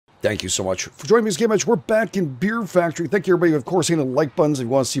Thank you so much for joining me as GameEdged. We're back in Beer Factory. Thank you, everybody, of course, hitting the like buttons. If you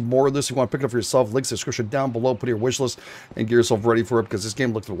want to see more of this, if you want to pick it up for yourself, links in the description down below. Put your wish list and get yourself ready for it because this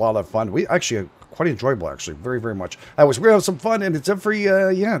game looked a lot of fun. We actually quite enjoyable, actually, very, very much. We're going to have some fun, and it's very,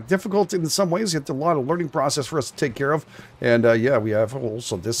 difficult in some ways. It's a lot of learning process for us to take care of. And, we have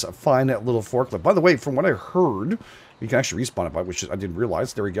also this fine little forklift. By the way, from what I heard, you can actually respawn it by, which I didn't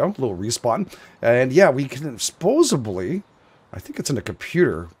realize. There we go, a little respawn. And, yeah, we can supposedly, I think it's in the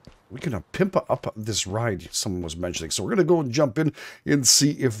computer, we can pimp up this ride someone was mentioning. So we're going to go and jump in and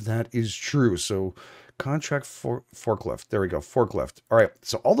see if that is true. So contract for forklift. There we go. Forklift. All right.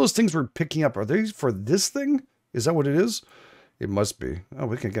 So all those things we're picking up, are they for this thing? Is that what it is? It must be. Oh,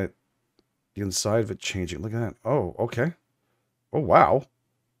 we can get the inside of it changing. Look at that. Oh, okay. Oh, wow.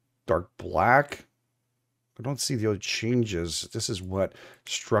 Dark black. I don't see the other changes. This is what?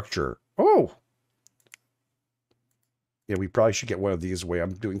 Structure. Oh, yeah, we probably should get one of these the way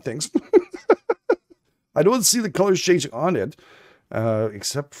I'm doing things. I don't see the colors changing on it,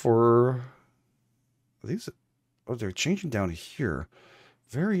 except for these. Oh, they're changing down here.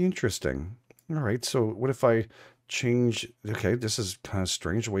 Very interesting. All right, so what if I change? Okay, this is kind of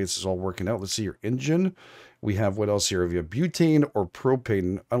strange the way this is all working out. Let's see your engine. We have what else here? We have butane or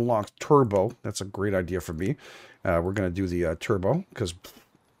propane. Unlock turbo. That's a great idea for me. We're going to do the turbo because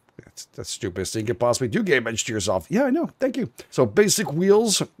that's the stupidest thing you could possibly do. GameEdged to yourself. Yeah, I know. Thank you. So basic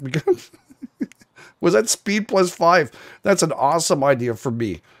wheels. We got was that speed +5? That's an awesome idea for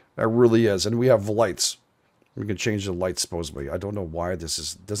me. That really is. And we have lights. We can change the lights supposedly. I don't know why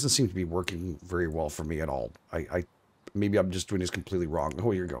this doesn't seem to be working very well for me at all. I maybe I'm just doing this completely wrong.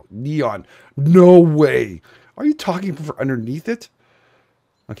 Oh, here you go. Neon. No way. Are you talking for underneath it?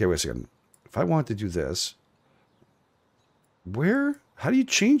 Okay, wait a second. If I want to do this, where? How do you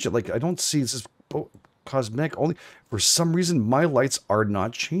change it? Like, I don't see, this is cosmetic only. For some reason, my lights are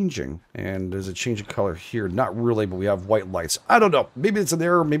not changing. And there's a change of color here. Not really, but we have white lights. I don't know. Maybe it's an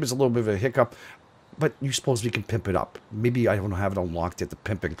error. Maybe it's a little bit of a hiccup. But you suppose we can pimp it up. Maybe I don't have it unlocked yet, the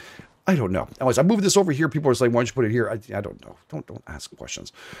pimping. I don't know. Anyways, I moved this over here. People are saying, why don't you put it here? I don't know. Don't ask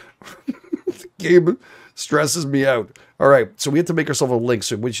questions. The game stresses me out. All right, so we have to make ourselves a link.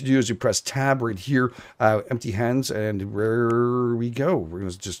 So what you do is you press tab right here, empty hands, and where we go. We're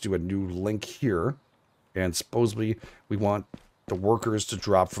going to just do a new link here. And supposedly we want the workers to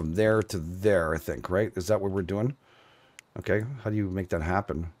drop from there to there, I think, right? Is that what we're doing? Okay, how do you make that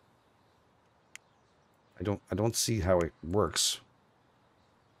happen? I don't see how it works.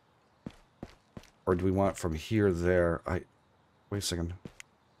 Or do we want from here to there? Wait a second.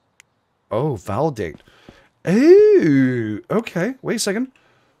 Oh, validate. Oh, okay. Wait a second.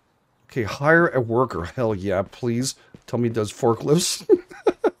 Okay, hire a worker. Hell yeah, please. Tell me it does forklifts.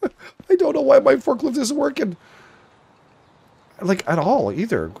 I don't know why my forklift isn't working. Like, at all,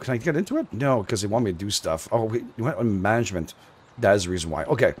 either. Can I get into it? No, because they want me to do stuff. Oh, wait, you want management. That is the reason why.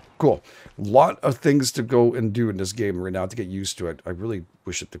 Okay, cool. A lot of things to go and do in this game right now to get used to it. I really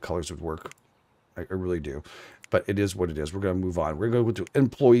wish that the colors would work. I really do. But it is what it is. We're going to move on. We're going to go to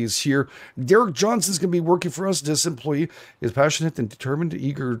employees here. Derek Johnson's going to be working for us. This employee is passionate and determined,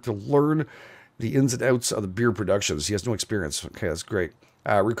 eager to learn the ins and outs of the beer productions. He has no experience. Okay, that's great.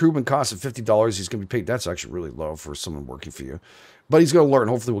 Recruitment cost of $50. He's going to be paid. That's actually really low for someone working for you. But he's going to learn.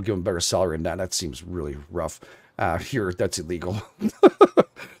 Hopefully we'll give him a better salary than that. That seems really rough. Here, that's illegal.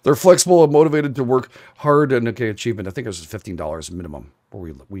 They're flexible and motivated to work hard and okay achievement. I think it was $15 minimum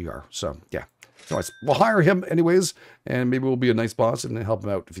where we are. So, yeah. Anyways, we'll hire him anyways, and maybe we'll be a nice boss and help him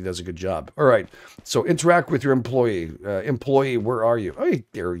out if he does a good job. All right, so interact with your employee. Employee, where are you? Hey,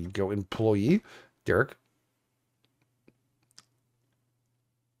 there you go, employee. Derek.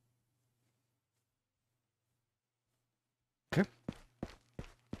 Okay.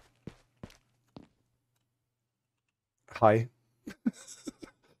 Hi.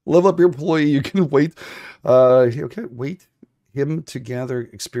 Level up your employee. You can wait. Okay, wait him to gather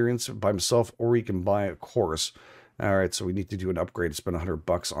experience by himself, or he can buy a course. All right, so we need to do an upgrade. Spend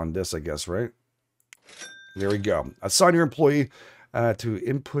 $100 on this, I guess, right? There we go. Assign your employee to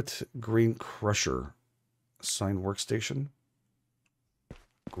input grain crusher. Assign workstation.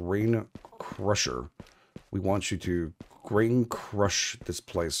 Grain crusher. We want you to grain crush this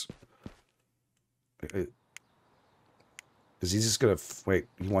place. Is he just gonna wait?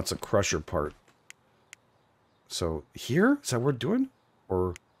 He wants a crusher part. So here is that what we're doing,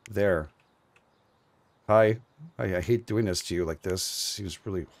 or there? Hi, I hate doing this to you like this. Seems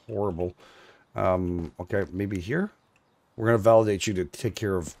really horrible. Okay, maybe here. We're gonna validate you to take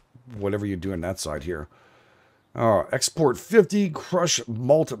care of whatever you do on that side here. Export 50 crush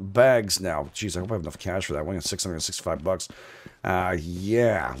malt bags now. Jeez, I hope I have enough cash for that. We got $665.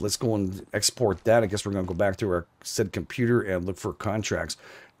 Yeah, let's go and export that. I guess we're going to go back to our said computer and look for contracts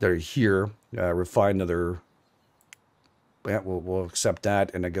that are here. Refine another. Yeah, we'll accept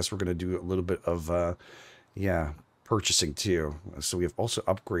that. And I guess we're going to do a little bit of, yeah, purchasing too. So we have also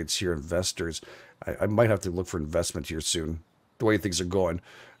upgrades here, investors. I might have to look for investment here soon, the way things are going.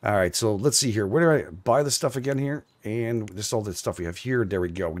 All right, so let's see here. Where do I buy the stuff again here? And this is all the stuff we have here. There we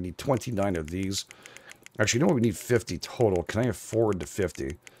go. We need 29 of these. Actually, you know what? We need 50 total. Can I afford the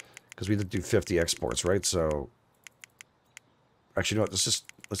 50? Because we did do 50 exports, right? So, actually, you know what?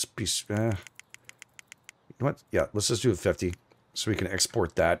 Let's be, you know what? Yeah, let's just do the 50 so we can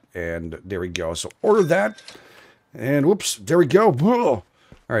export that. And there we go. So, order that. And whoops, there we go. Whoa.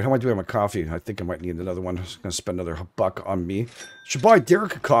 All right, how am I doing with my coffee? I think I might need another one. I'm going to spend another $1 on me. Should buy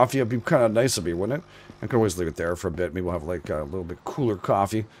Derek a coffee. It'd be kind of nice of me, wouldn't it? I can always leave it there for a bit. Maybe we'll have like a little bit cooler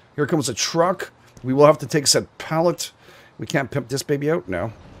coffee. Here comes a truck. We will have to take said pallet. We can't pimp this baby out?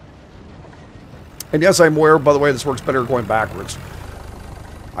 No. And yes, I'm aware, by the way, this works better going backwards.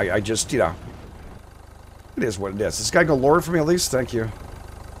 I just, you know, it is what it is. Is this guy going to lower it for me at least? Thank you.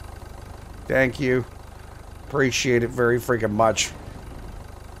 Thank you. Appreciate it very freaking much.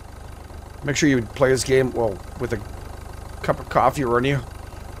 Make sure you play this game, well, with a cup of coffee, aren't you?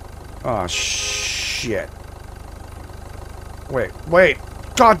 Oh, shit. Wait.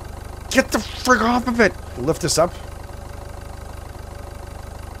 God, get the frig off of it. Lift this up.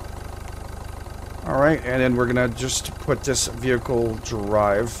 Alright, and then we're going to just put this vehicle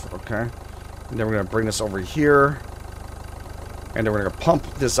drive, okay? And then we're going to bring this over here. And then we're going to pump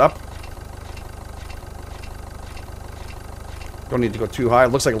this up. Don't need to go too high. It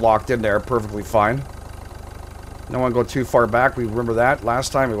looks like locked in there. Perfectly fine. Don't want to go too far back. We remember that.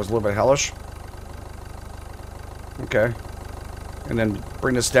 Last time it was a little bit hellish. Okay. And then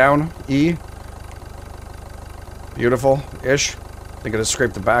bring this down. E. Beautiful-ish. Think I just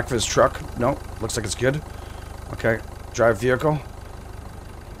scraped the back of his truck. Nope. Looks like it's good. Okay. Drive vehicle.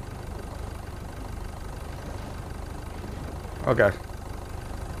 Okay.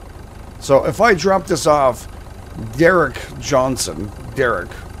 So if I drop this off, Derek Johnson, Derek,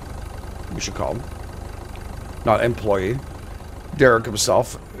 we should call him, not employee, Derek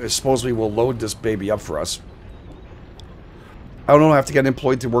himself, supposedly will load this baby up for us. I don't know, I have to get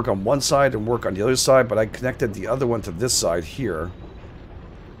employed to work on one side and work on the other side, but I connected the other one to this side here.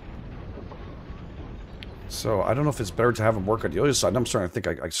 So I don't know if it's better to have him work on the other side. I'm starting to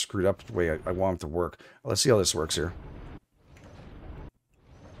think I screwed up the way I want him to work. Let's see how this works here.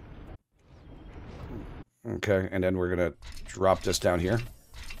 Okay, and then we're going to drop this down here.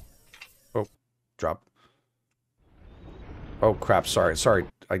 Oh, drop. Oh, crap, sorry. Sorry,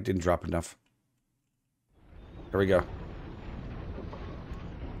 I didn't drop enough. There we go.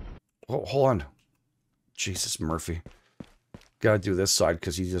 Oh, hold on. Jesus, Murphy. Gotta do this side,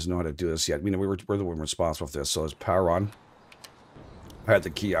 because he doesn't know how to do this yet. I mean, we're the one responsible for this, so let's power on. I had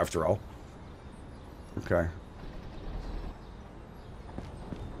the key, after all. Okay.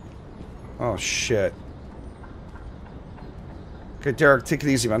 Oh, shit. Okay, Derek, take it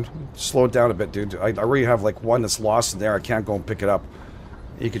easy, man. Slow it down a bit, dude. I already have, like, one that's lost in there. I can't go and pick it up.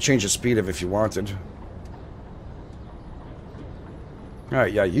 You could change the speed of it if you wanted.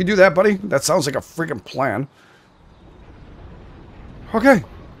 Alright, yeah, you do that, buddy. That sounds like a freaking plan. Okay.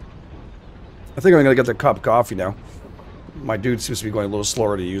 I think I'm gonna get the cup of coffee now. My dude seems to be going a little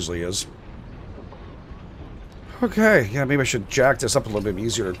slower than he usually is. Okay, yeah, maybe I should jack this up a little bit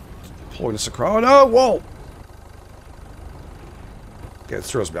easier to pull this across. Oh, whoa! Okay, it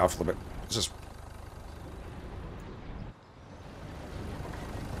throws me off a little bit. It's just...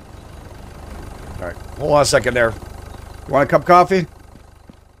 Alright, hold on a second there. You want a cup of coffee?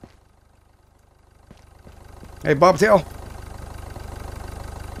 Hey, Bobtail.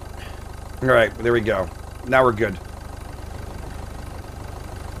 Alright, there we go. Now we're good.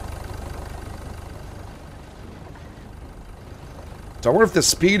 So I wonder if the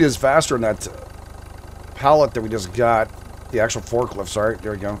speed is faster in that pallet that we just got. The actual forklift, sorry.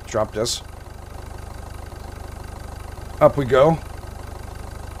 There we go. Drop this. Up we go.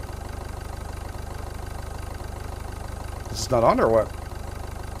 This is not on or what?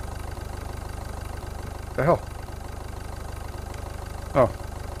 The hell? Oh.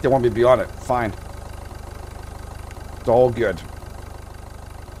 They want me to be on it. Fine. It's all good.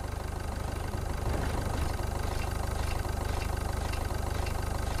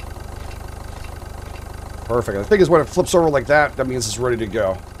 Perfect. The thing is, when it flips over like that, that means it's ready to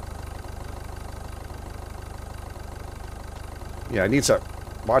go. Yeah, it needs to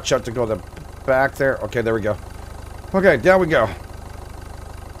watch out to go to the back there. Okay, there we go. Okay, down we go.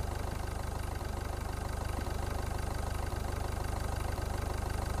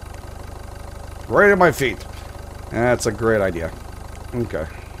 Right at my feet. That's a great idea. Okay.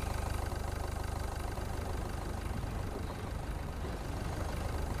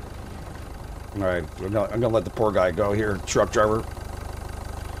 Alright, I'm gonna let the poor guy go here, truck driver.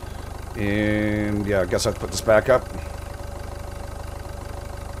 And yeah, I guess I have to put this back up.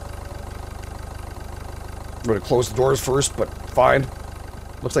 I'm gonna close the doors first, but fine.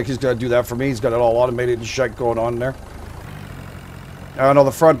 Looks like he's gonna do that for me. He's got it all automated and shit going on there. I don't know,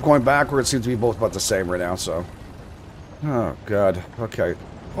 the front going backward seems to be both about the same right now, so. Oh, God. Okay.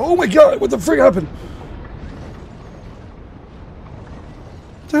 Oh my God, what the frick happened?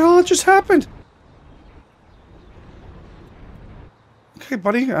 What the hell just happened? Okay,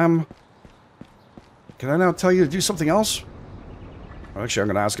 buddy, can I now tell you to do something else? Actually, I'm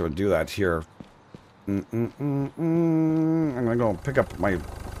gonna ask him to do that here. I'm gonna go pick up my...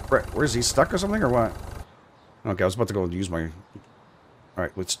 Where's he, stuck or something, or what? Okay, I was about to go use my...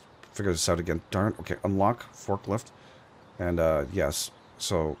 Alright, let's figure this out again. Darn. Okay, unlock, forklift. And, yes.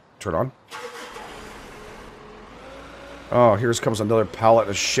 So, turn on. Oh, here comes another pallet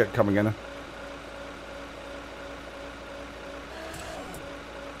of shit coming in.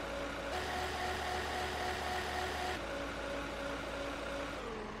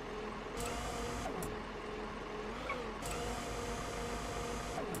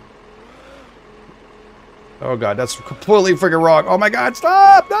 Oh God, that's completely freaking wrong. Oh my God,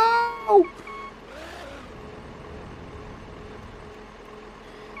 stop! No!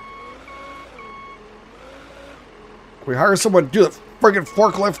 Can we hire someone to do the friggin'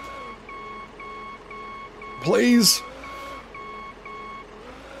 forklift? Please?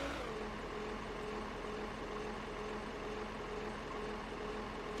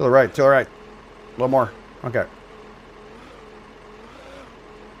 To the right, to the right. A little more. Okay.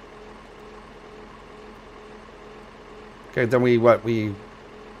 Okay, then we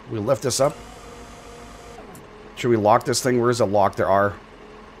lift this up. Should we lock this thing? Where is the lock? There are.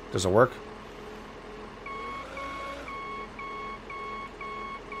 Does it work?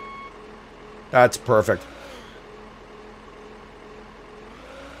 That's perfect.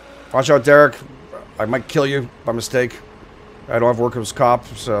 Watch out, Derek. I might kill you by mistake. I don't have workers' comp,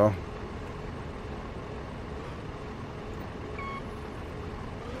 so...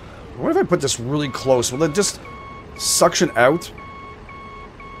 What if I put this really close? Will it just suction out?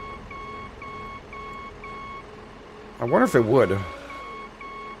 I wonder if it would. Okay,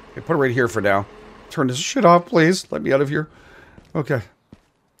 put it right here for now. Turn this shit off, please. Let me out of here. Okay.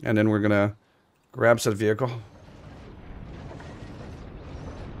 And then we're gonna grab said vehicle.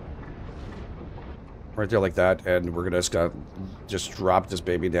 Right there like that. And we're gonna just drop this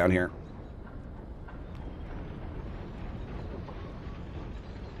baby down here.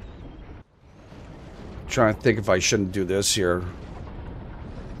 Trying to think if I shouldn't do this here.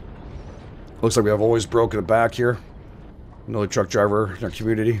 Looks like we have always broken it back here. Another truck driver in our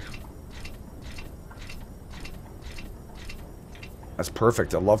community. That's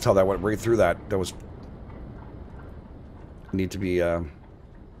perfect. I loved how that went right through that. That was... Need to be,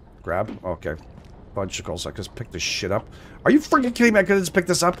 grab? Okay. Bunchicles. I just picked this shit up. Are you freaking kidding me? I could just pick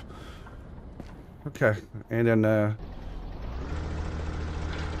this up? Okay. And then,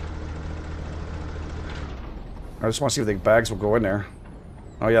 I just want to see if the bags will go in there.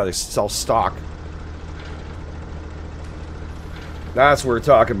 Oh yeah, they sell stock. That's what we're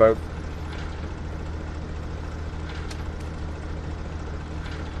talking about.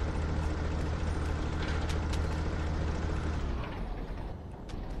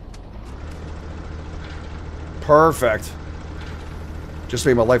 Perfect. Just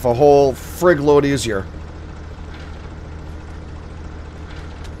made my life a whole frig load easier.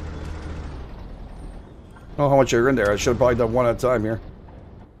 I don't know how much are in there. I should have probably done one at a time here.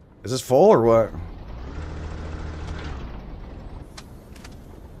 Is this full or what?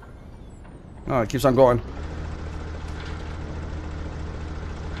 Oh, it keeps on going.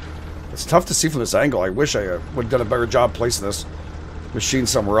 It's tough to see from this angle. I wish I would have done a better job placing this machine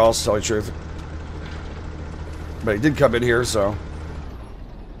somewhere else, to tell you the truth. But it did come in here, so...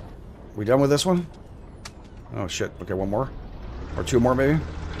 We done with this one? Oh, shit. Okay, one more. Or two more, maybe?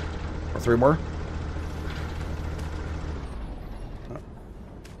 Or three more?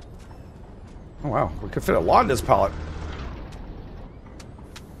 Oh, wow. We could fit a lot in this pallet.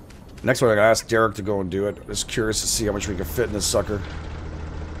 Next one, I gotta ask Derek to go and do it. I'm just curious to see how much we can fit in this sucker.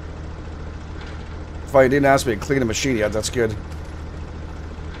 If I didn't ask me to clean the machine yet, that's good.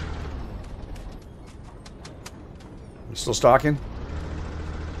 You still stocking?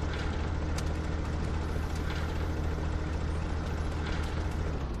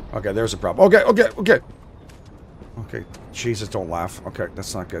 Okay, there's a problem. Okay, okay, okay. Okay, Jesus, don't laugh. Okay,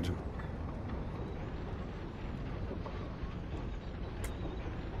 that's not good.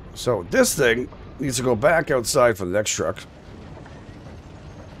 So, this thing needs to go back outside for the next truck.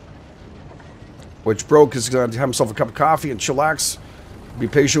 Which Broke is going to have himself a cup of coffee and chillax. Be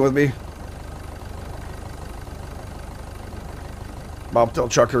patient with me. Bobtail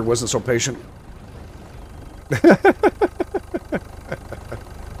Chucker wasn't so patient.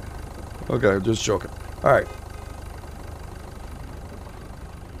 Okay, just joking. Alright.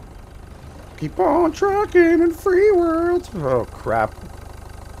 Keep on trucking in free world. Oh, crap.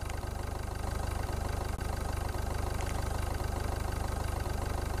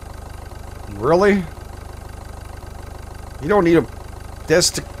 Really? You don't need a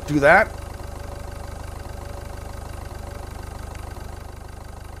disc to do that?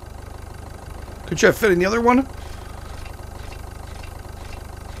 Could you have fit in the other one?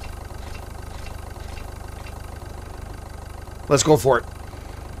 Let's go for it.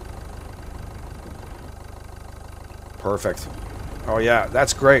 Perfect. Oh yeah,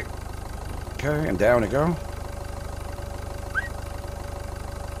 that's great. Okay, and down we go.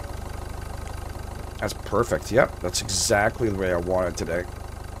 That's perfect. Yep, that's exactly the way I want it today.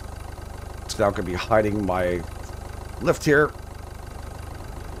 It's now going to be hiding my lift here.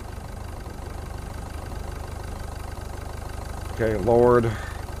 Okay, lowered.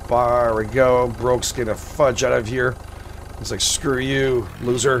 There we go. Broke's getting a fudge out of here. He's like, screw you,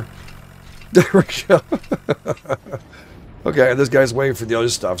 loser. There we go. Okay, this guy's waiting for the other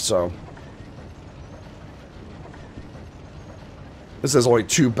stuff, so. This has only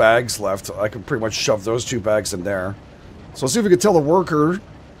 2 bags left. I can pretty much shove those 2 bags in there. So let's see if we can tell the worker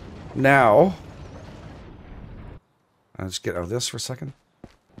now. I'll just get out of this for a second.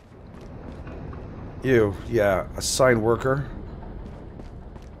 You, yeah, assign worker.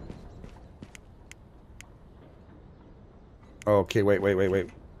 Okay, wait.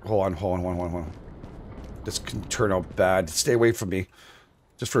 Hold on. This can turn out bad. Stay away from me.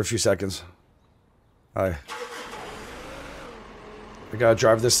 Just for a few seconds. I gotta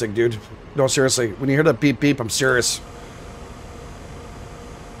drive this thing, dude. No, seriously. When you hear that beep beep, I'm serious.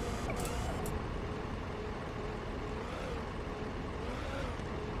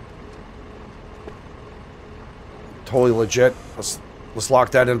 Totally legit. Let's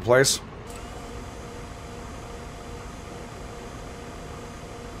lock that in place.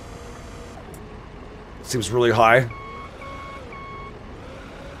 Seems really high.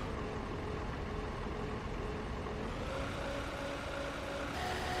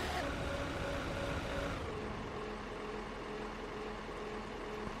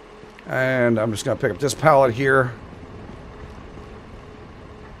 And I'm just going to pick up this pallet here.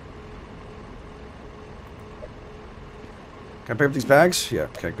 Can I pick up these bags? Yeah,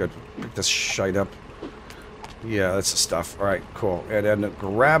 okay, good. Pick this shite up. Yeah, that's the stuff. Alright, cool. And then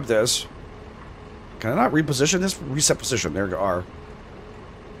grab this. Can I not reposition this? Reset position. There you are.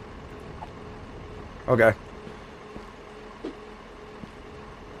 Okay.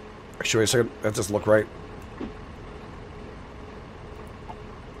 Actually, wait a second. That doesn't look right.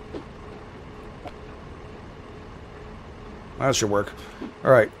 That should work.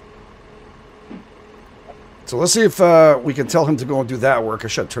 Alright. So let's see if we can tell him to go and do that work. I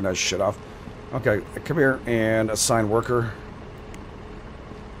should turn that shit off. Okay, come here and assign worker.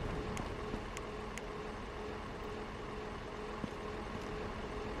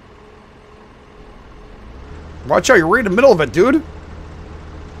 Watch out, you're right in the middle of it, dude.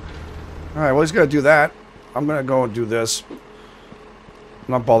 Alright, well, he's gonna do that. I'm gonna go and do this. I'm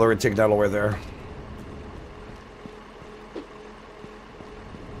not bothering taking that all the way there.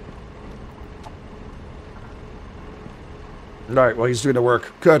 Alright, well, he's doing the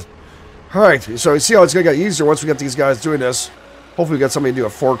work. Good. Alright, so you see how it's gonna get easier once we get these guys doing this. Hopefully we get somebody to do a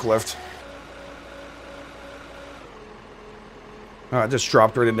forklift. Alright, just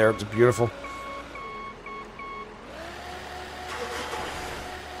dropped right in there. It's beautiful.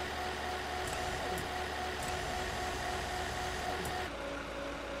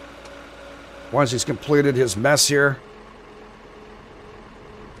 Once he's completed his mess here.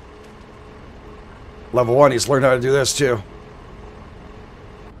 Level 1, he's learned how to do this too.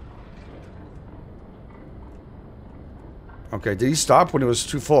 Okay, did he stop when it was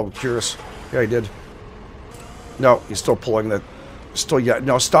too full? I'm curious. Yeah, he did. No, he's still pulling the... Still, yeah.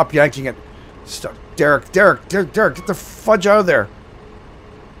 No, stop yanking it. Stop. Derek, get the fudge out of there.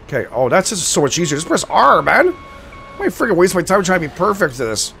 Okay, oh, that's just so much easier. Just press R, man. Why freaking waste my time trying to be perfect to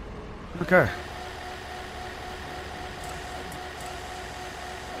this? Okay.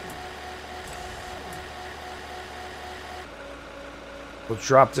 We'll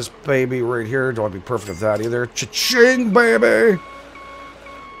drop this baby right here. Don't want to be perfect with that either. Cha-ching, baby!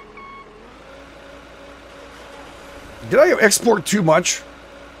 Did I export too much?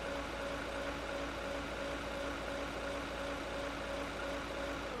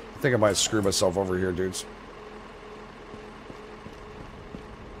 I think I might screw myself over here, dudes.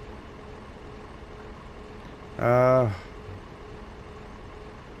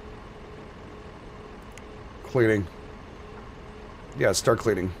 Cleaning. Yeah, start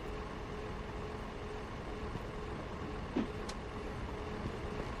cleaning.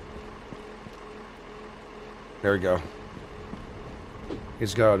 There we go.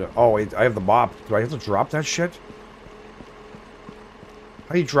 He's got... Oh, wait, I have the mop. Do I have to drop that shit?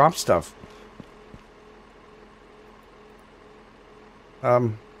 How do you drop stuff? I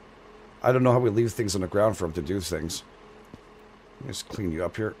don't know how we leave things on the ground for him to do things. Let me just clean you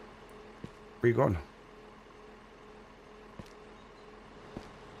up here. Where you going?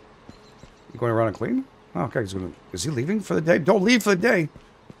 You going around and clean? Oh, okay. Is he leaving for the day? Don't leave for the day.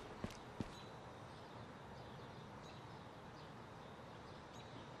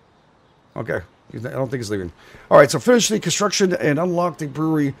 Okay. I don't think he's leaving. All right. So finish the construction and unlock the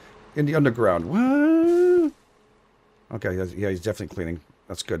brewery in the underground. What? Okay. Yeah, he's definitely cleaning.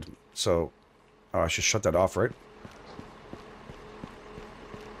 That's good. So, I should shut that off, right?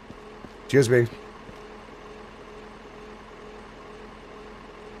 Excuse me.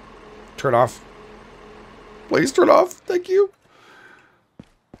 Turn off. Please turn off. Thank you.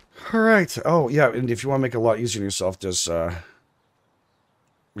 All right. Oh, yeah. And if you want to make it a lot easier on yourself, just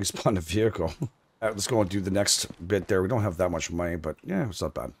respawn the vehicle. Let's go and do the next bit there. We don't have that much money, but yeah, it's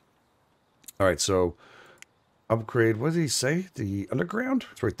not bad. All right. So, upgrade. What did he say? The underground?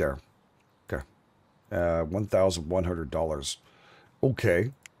 It's right there. Okay. $1,100.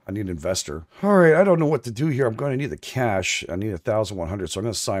 Okay. I need an investor. All right, I don't know what to do here. I'm going to need the cash. I need 1,100, so I'm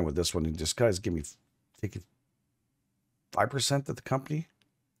going to sign with this one. And just guys, give me take 5% of the company.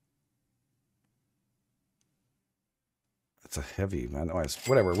 That's a heavy, man. Oh,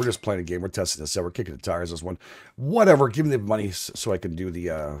 whatever. We're just playing a game. We're testing this out. We're kicking the tires. This one, whatever. Give me the money so I can do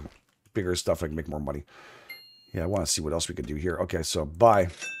the bigger stuff. I can make more money. Yeah, I want to see what else we can do here. Okay, so buy.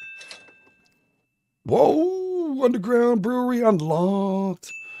 Whoa! Underground brewery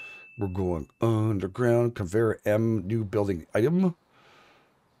unlocked. We're going underground. Conveyor M, new building item.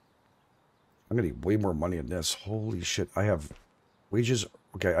 I'm going to need way more money in this. Holy shit. I have wages.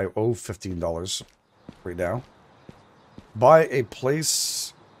 Okay, I owe $15 right now. Buy and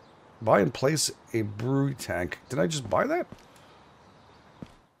place a brewery tank. Did I just buy that?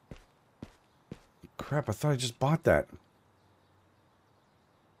 Crap, I thought I just bought that.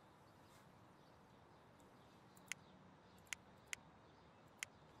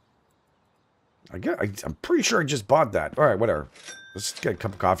 I'm pretty sure I just bought that. All right, whatever. Let's get a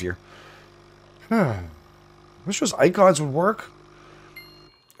cup of coffee here. Wish those icons would work.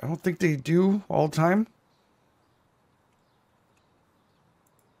 I don't think they do all the time.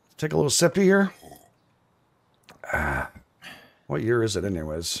 Take a little sippy here. What year is it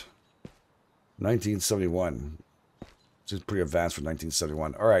anyways? 1971. This is pretty advanced for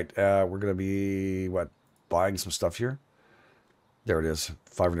 1971. All right, we're going to be, what, buying some stuff here? There it is,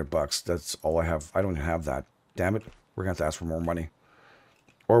 $500. That's all I have. I don't have that. Damn it. We're going to have to ask for more money.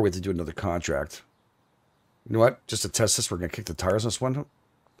 Or we have to do another contract. You know what? Just to test this, we're going to kick the tires on this one.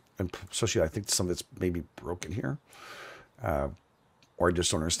 And especially, I think some of it's maybe broken here. Or I just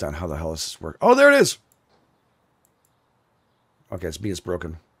don't understand how the hell this works. Oh, there it is! Okay, it's me, it's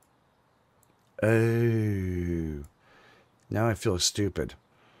broken. Oh. Now I feel stupid.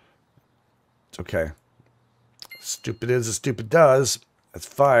 It's okay. Stupid is as stupid does. That's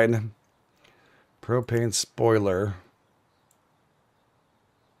fine. Propane spoiler.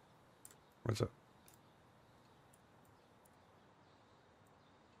 What's up?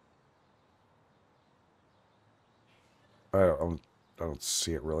 I don't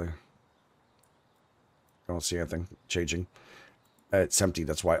see it really. I don't see anything changing. It's empty,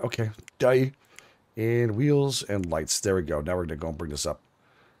 that's why. Okay, die. And wheels and lights. There we go. Now we're going to go and bring this up.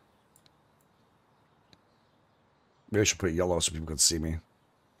 Maybe I should put it yellow so people can see me.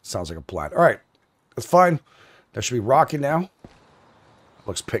 Sounds like a plan. All right. That's fine. That should be rocking now.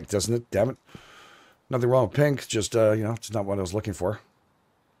 Looks pink, doesn't it? Damn it. Nothing wrong with pink. Just, you know, it's not what I was looking for.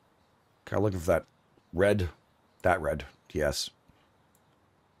 Kind of looking for that red. That red. Yes.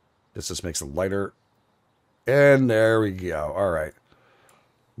 This just makes it lighter. And there we go. All right.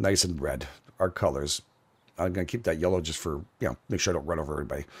 Nice and red. Our colors. I'm going to keep that yellow just for, you know, make sure I don't run over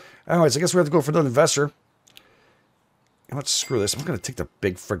everybody. Anyways, I guess we have to go for another investor. Let's screw this. I'm going to take the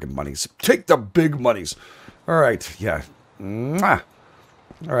big friggin' monies. Take the big monies. All right. Yeah. Mwah.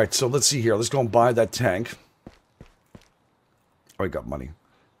 All right, so let's see here. Let's go and buy that tank. Oh, I got money.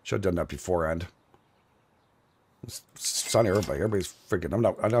 Should have done that beforehand. It's on everybody. Everybody's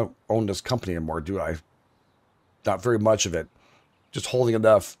freaking. I don't own this company anymore, do I? Not very much of it. Just holding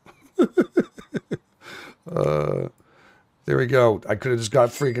enough. There we go. I could have just got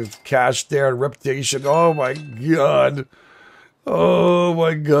freaking cash there and reputation. Oh my god. Oh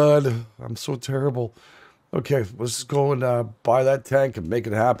my god. I'm so terrible. Okay, let's just go and buy that tank and make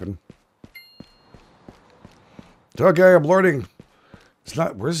it happen. Okay, I'm learning. It's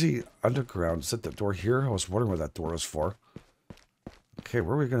not. Where's the underground? Is that the door here? I was wondering what that door was for. Okay,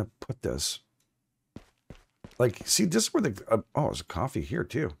 where are we gonna put this? Like, see, this is where the... oh, there's a coffee here,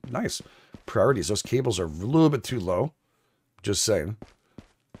 too. Nice. Priorities. Those cables are a little bit too low. Just saying.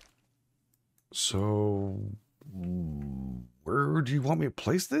 So, where do you want me to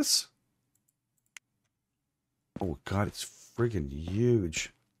place this? Oh, God, it's friggin'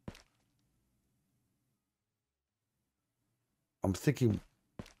 huge. I'm thinking...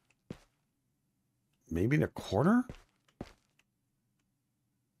 maybe in a corner?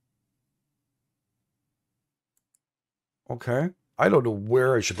 Okay. I don't know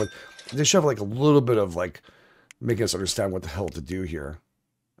where I should put... they should have like a little bit of like... making us understand what the hell to do here.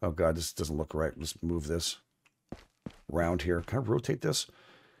 Oh god, this doesn't look right. Let's move this around here. Can I rotate this?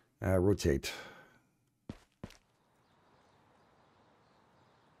 Rotate.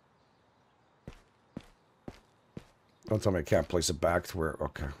 Don't tell me I can't place it back to where...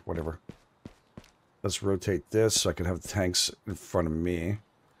 okay, whatever. Let's rotate this so I can have the tanks in front of me.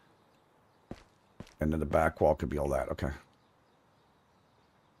 And then the back wall could be all that. Okay.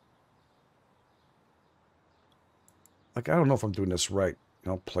 Like, I don't know if I'm doing this right.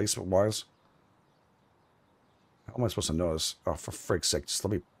 You know, placement-wise. How am I supposed to know this? Oh, for frick's sake. Just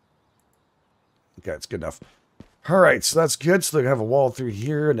let me... okay, it's good enough. Alright, so that's good. So they have a wall through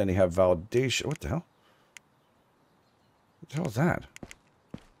here, and then they have validation. What the hell? What the hell is that?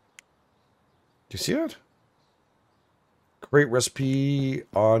 Do you see it? Create recipe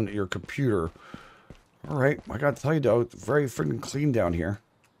on your computer. Alright, I gotta tell you though, it's very freaking clean down here.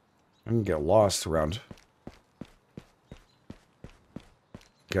 I'm gonna get lost around.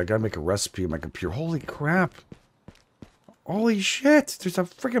 Okay, I gotta make a recipe on my computer. Holy crap! Holy shit! There's a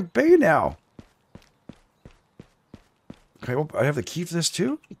freaking bay now! Okay, well, I have the key for this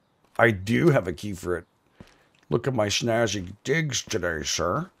too? I do have a key for it. Look at my snazzy digs today,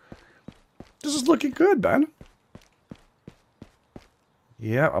 sir. This is looking good, man.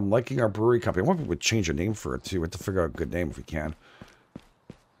 Yeah, I'm liking our brewery company. I wonder if we would change a name for it, too. We have to figure out a good name if we can.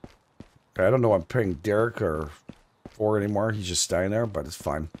 I don't know I'm paying Derek or for anymore. He's just staying there, but it's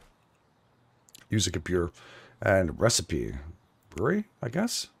fine. Use a computer. And recipe. Brewery, I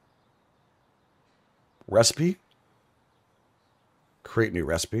guess? Recipe. Create new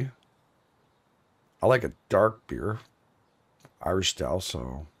recipe. I like a dark beer. Irish style,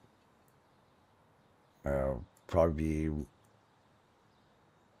 so... probably be...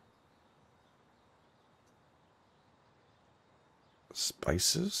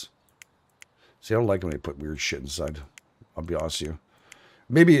 spices? See, I don't like when they put weird shit inside. I'll be honest with you.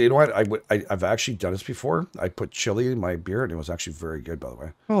 Maybe, you know what? I've actually done this before. I put chili in my beer, and it was actually very good, by the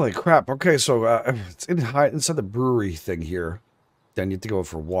way. Holy crap. Okay, so it's inside the brewery thing here. Then you have to go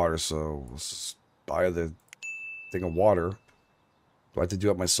for water, so let's just buy the thing of water. Do I have to do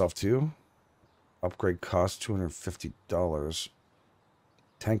it myself, too? Upgrade cost $250.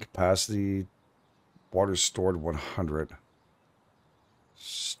 Tank capacity. Water stored 100.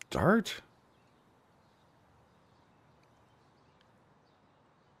 Start?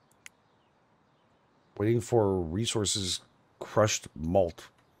 Waiting for resources. Crushed malt.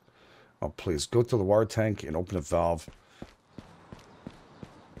 Oh, please. Go to the water tank and open a valve.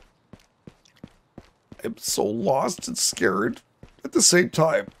 I'm so lost and scared at the same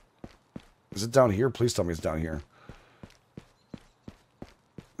time. Is it down here? Please tell me it's down here.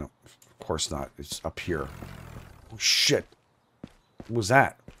 No, of course not. It's up here. Oh, shit. What was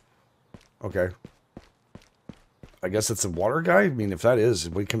that? Okay. I guess it's a water guy? I mean, if that is,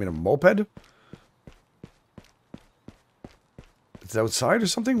 we come in a moped? It's outside or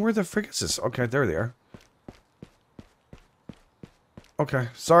something? Where the frick is this? Okay, there they are. Okay.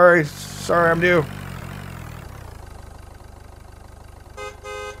 Sorry. Sorry, I'm new.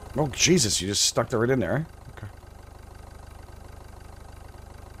 Oh, Jesus, you just stuck that right in there. Okay.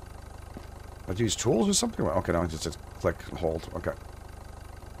 I have to use tools or something? Okay, no, just click and hold. Okay.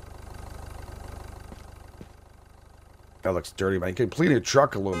 That looks dirty, man. You can clean your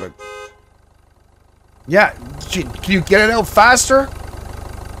truck a little bit. Yeah, can you get it out faster?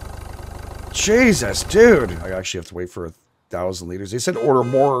 Jesus, dude. I actually have to wait for 1,000 liters. They said order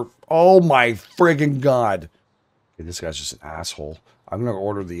more. Oh my friggin' god. Okay, this guy's just an asshole. I'm going to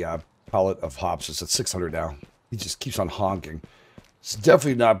order the pallet of hops. It's at 600 now. He just keeps on honking. It's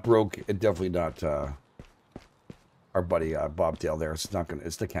definitely not broke and definitely not our buddy Bob Dale there. It's not going to,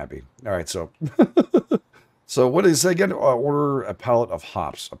 it can't be. All right, so. So what is it again? Order a pallet of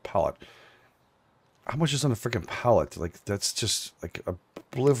hops. A pallet. How much is on a freaking pallet? Like, that's just like a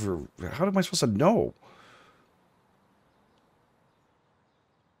bliver. How am I supposed to know?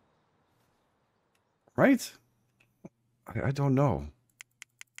 Right? I don't know.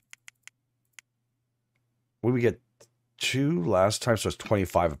 What did we get? 2 last time, so it's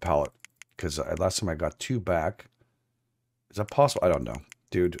 25 a pallet. Because last time I got 2 back. Is that possible? I don't know.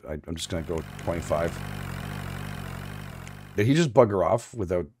 Dude, I'm just going to go 25. Did he just bugger off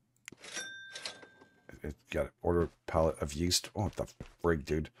without... Got to order a pallet of yeast. Oh, what the frig,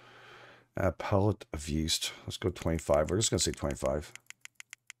 dude. A pallet of yeast. Let's go 25. We're just going to say 25.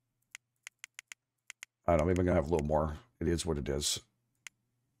 I don't know. Maybe I'm going to have a little more. It is what it is.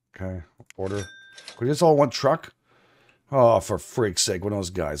 Okay. Order. Could this all one truck? Oh, for freak's sake. One of those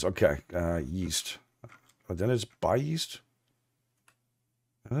guys. Okay. Yeast. Oh, then it's buy yeast?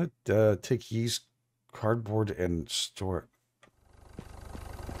 Take yeast, cardboard, and store it.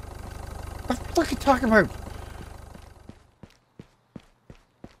 What the fuck are you talking about?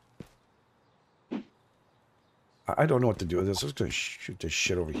 I don't know what to do with this. I'm just going to shoot this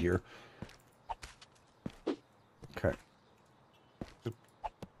shit over here. Okay. You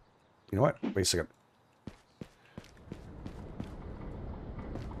know what? Wait a second.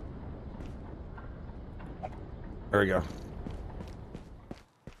 There we go.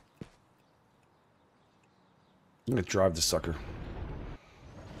 I'm going to drive the sucker.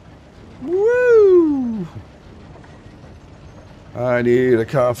 Woo! I need a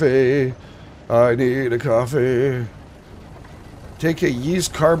coffee. I need a coffee. Take a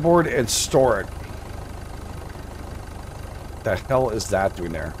yeast cardboard and store it. The hell is that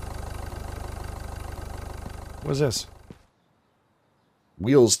doing there? What is this?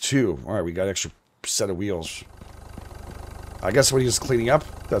 Wheels too. Alright, we got an extra set of wheels. I guess what he's cleaning up?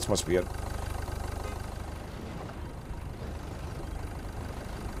 That must be it.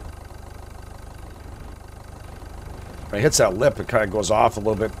 When it hits that lip, it kind of goes off a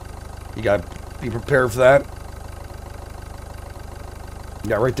little bit. You gotta be prepared for that.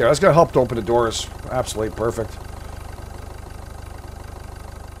 Yeah, right there. That's gonna help to open the doors. Absolutely perfect.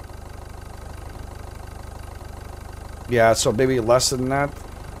 Yeah, so maybe less than that.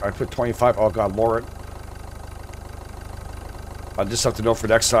 I put 25. Oh god, lower it. I'll just have to know for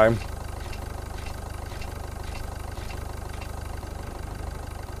next time.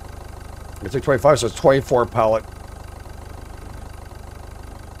 I took 25, so it's 24 pallet.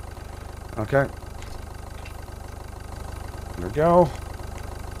 Okay. There we go.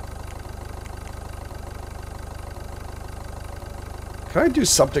 Can I do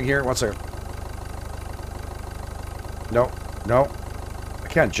something here? One second. No. No. I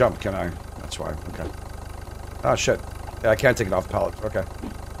can't jump, can I? That's why. Okay. Oh, shit. Yeah, I can't take it off the pallet. Okay.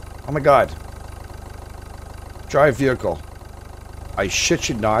 Oh, my God. Drive vehicle. I shit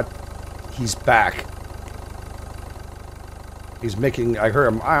you not. He's back. He's making... I heard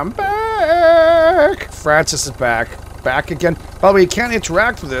him. I'm back! Francis is back. Back again. Probably you can't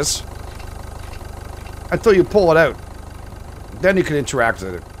interact with this until you pull it out. Then you can interact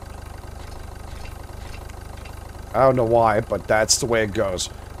with it. I don't know why, but that's the way it goes.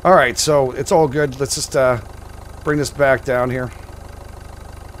 Alright, so it's all good. Let's just bring this back down here.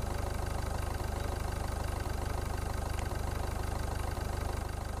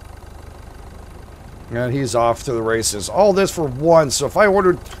 And he's off to the races. All this for one, so if I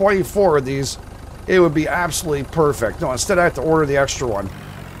ordered 24 of these, it would be absolutely perfect. No, instead I have to order the extra one.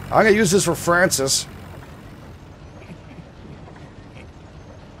 I'm going to use this for Francis.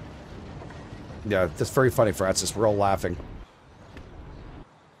 Yeah, that's very funny, Francis. We're all laughing.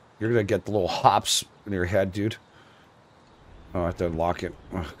 You're going to get the little hops in your head, dude. Oh, I have to unlock it.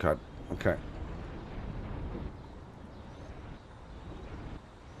 Oh, God. Okay.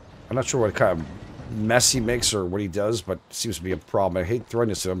 I'm not sure what kind of mess he makes or what he does, but it seems to be a problem. I hate throwing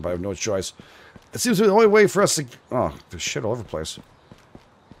this at him, but I have no choice. It seems to be the only way for us to... Oh, there's shit all over the place.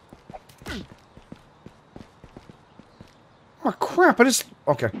 Oh, crap. I just...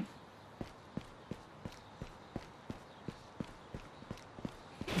 Okay.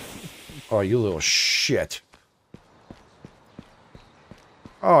 Oh, you little shit.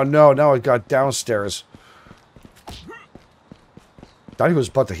 Oh, no. Now it got downstairs. Thought he was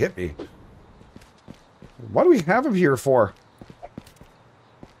about to hit me. What do we have him here for?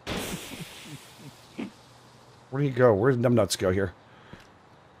 Where do you go? Where did numbnuts go here?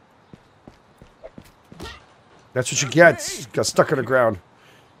 That's what you get. Got stuck on the ground.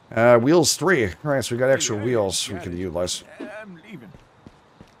 Wheels 3. All right, so we got extra wheels we can utilize. I'm leaving.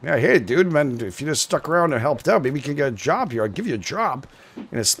 Yeah, hey, dude, man, if you just stuck around and helped out, maybe you can get a job here. I'd give you a job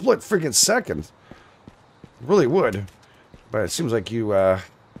in a split friggin' second. Really would. But it seems like you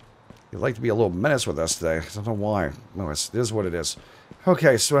like to be a little menace with us today. I don't know why. No, it is what it is.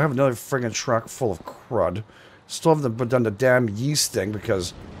 Okay, so I have another friggin' truck full of crud. Still haven't done the damn yeast thing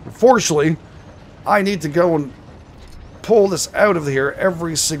because, unfortunately, I need to go and pull this out of here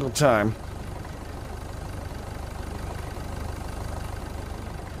every single time.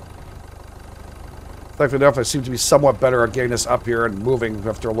 Thankfully enough, I seem to be somewhat better at getting this up here and moving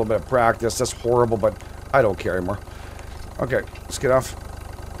after a little bit of practice. That's horrible, but I don't care anymore. Okay, let's get off.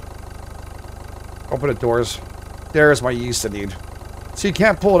 Open the doors. There's my yeast I need. So you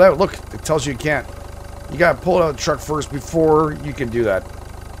can't pull it out. Look, it tells you can't. You gotta pull it out of the truck first before you can do that.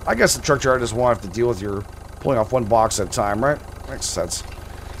 I guess the truck driver doesn't want to have to deal with your pulling off one box at a time, right? Makes sense.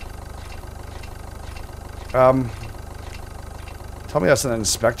 Tell me that's an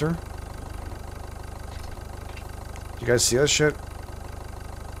inspector. You guys see this shit?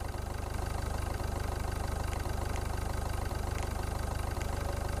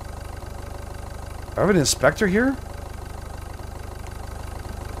 I have an inspector here?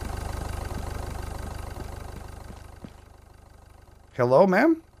 Hello,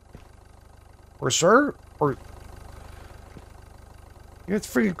 ma'am? Or sir? Or... Yeah, it's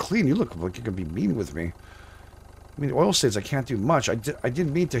freaking clean. You look like you could be mean with me. I mean, the oil stains, I can't do much. I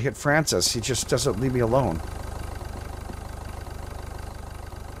didn't mean to hit Francis. He just doesn't leave me alone.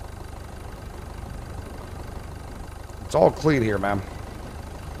 It's all clean here, ma'am.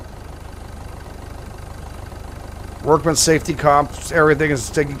 Workman safety comps, everything is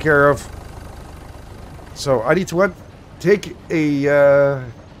taken care of. So I need to what? Take a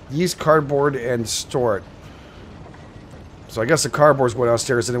yeast cardboard and store it. So I guess the cardboard's going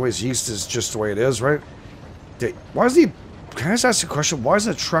downstairs anyways. Yeast is just the way it is, right? Why is he... Can I just ask you a question? Why is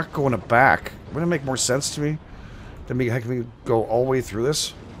the truck going to back? Wouldn't it make more sense to me? Than me having me go all the way through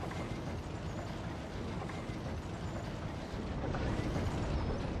this?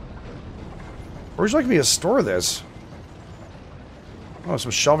 Where would you like me to store this? Oh,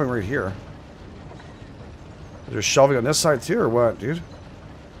 some shelving right here. Is there shelving on this side too, or what, dude?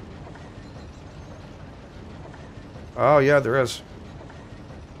 Oh, yeah, there is.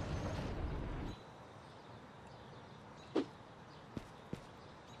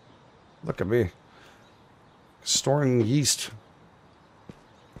 Look at me. Storing yeast.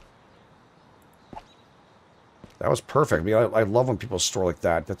 That was perfect. I mean, I love when people store like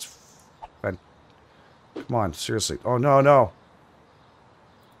that. That's... Come on, seriously. Oh, no, no.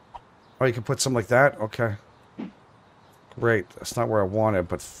 Oh, you can put something like that? Okay. Great. That's not where I want it,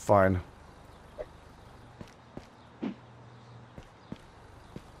 but fine.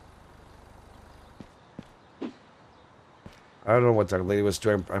 I don't know what that lady was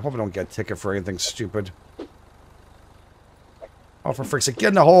doing. I hope I don't get a ticket for anything stupid. Oh, for frick's sake, get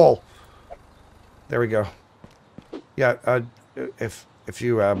in the hole! There we go. Yeah, if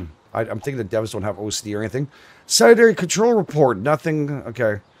you, I'm thinking the devs don't have OCD or anything. Sanitary control report, nothing,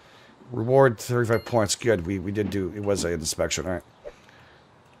 okay. Reward 35 points, good. We did do, it was an inspection, alright.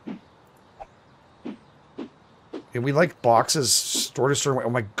 And we like boxes stored a certain way. Oh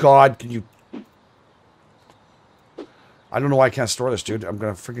my god, can you... I don't know why I can't store this, dude. I'm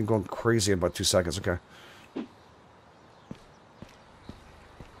gonna freaking go crazy in about 2 seconds, okay.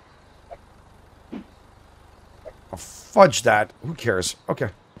 Oh, fudge that. Who cares?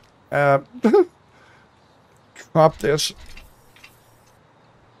 Okay. Drop this.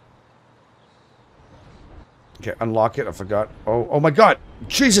 Okay, unlock it. I forgot. Oh my god!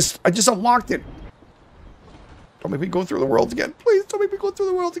 Jesus! I just unlocked it! Don't make me go through the world again. Please, don't make me go through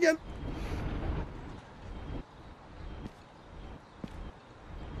the world again.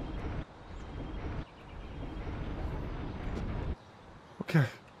 Okay.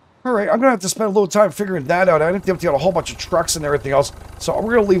 Alright, I'm gonna have to spend a little time figuring that out. I didn't empty out a whole bunch of trucks and everything else. So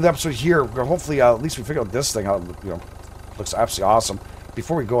we're gonna leave the episode here. We're gonna hopefully, at least we figure out this thing out. You know, looks absolutely awesome.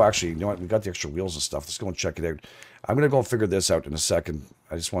 Before we go, actually, you know what? We got the extra wheels and stuff. Let's go and check it out. I'm gonna go and figure this out in a second.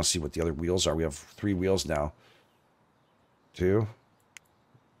 I just want to see what the other wheels are. We have 3 wheels now. 2.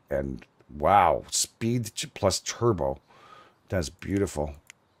 And wow, speed plus turbo. That's beautiful.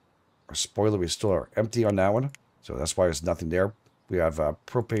 Our spoiler, we still are empty on that one. So that's why there's nothing there. We have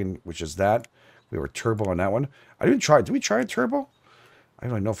propane, which is that. We were turbo on that one. I didn't try. Did we try a turbo? I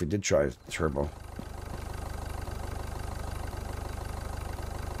don't know if we did try a turbo.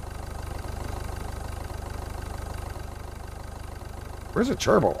 Where's the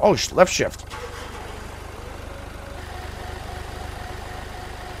turbo? Oh, left shift.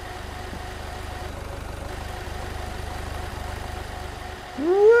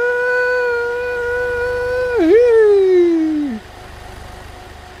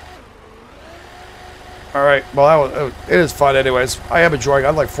 Alright, well, it is fun anyways. I am enjoying it.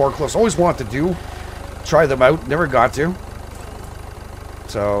 I like forklifts. Always wanted to try them out. Never got to.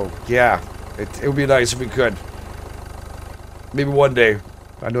 So, yeah. It would be nice if we could. Maybe one day.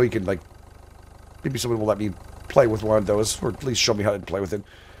 I know you can, like... Maybe someone will let me play with one of those. Or at least show me how to play with it.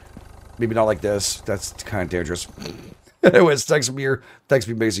 Maybe not like this. That's kind of dangerous. Anyways, thanks for being here. Thanks for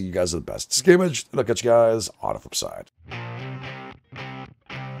being amazing. You guys are the best. This is GameEdged, and I'll catch you guys on the flip side.